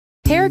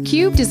Hair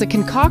Cubed is a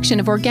concoction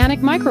of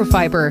organic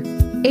microfiber,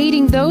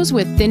 aiding those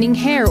with thinning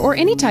hair or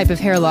any type of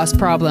hair loss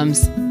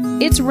problems.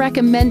 It's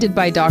recommended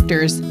by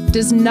doctors,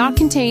 does not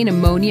contain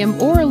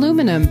ammonium or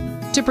aluminum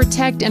to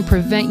protect and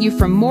prevent you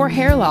from more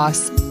hair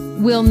loss,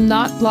 will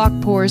not block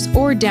pores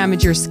or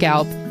damage your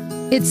scalp.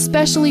 It's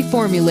specially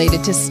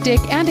formulated to stick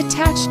and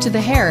attach to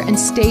the hair and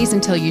stays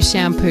until you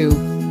shampoo.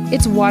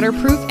 It's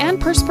waterproof and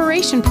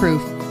perspiration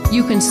proof.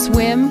 You can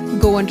swim,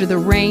 go under the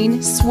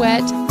rain,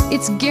 sweat.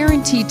 It's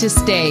guaranteed to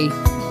stay.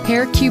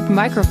 Hair Cubed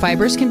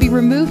microfibers can be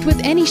removed with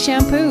any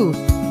shampoo.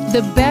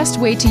 The best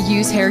way to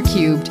use Hair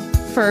Cubed: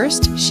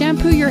 first,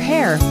 shampoo your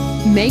hair.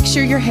 Make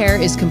sure your hair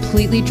is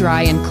completely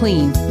dry and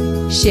clean.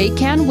 Shake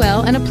can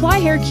well and apply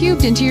Hair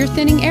Cubed into your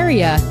thinning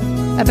area,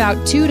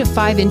 about 2 to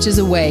 5 inches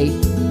away.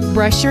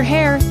 Brush your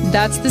hair,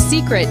 that's the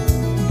secret.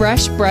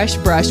 Brush, brush,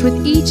 brush.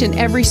 With each and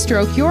every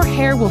stroke, your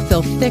hair will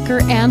feel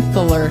thicker and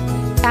fuller,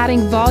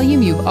 adding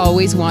volume you've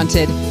always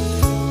wanted.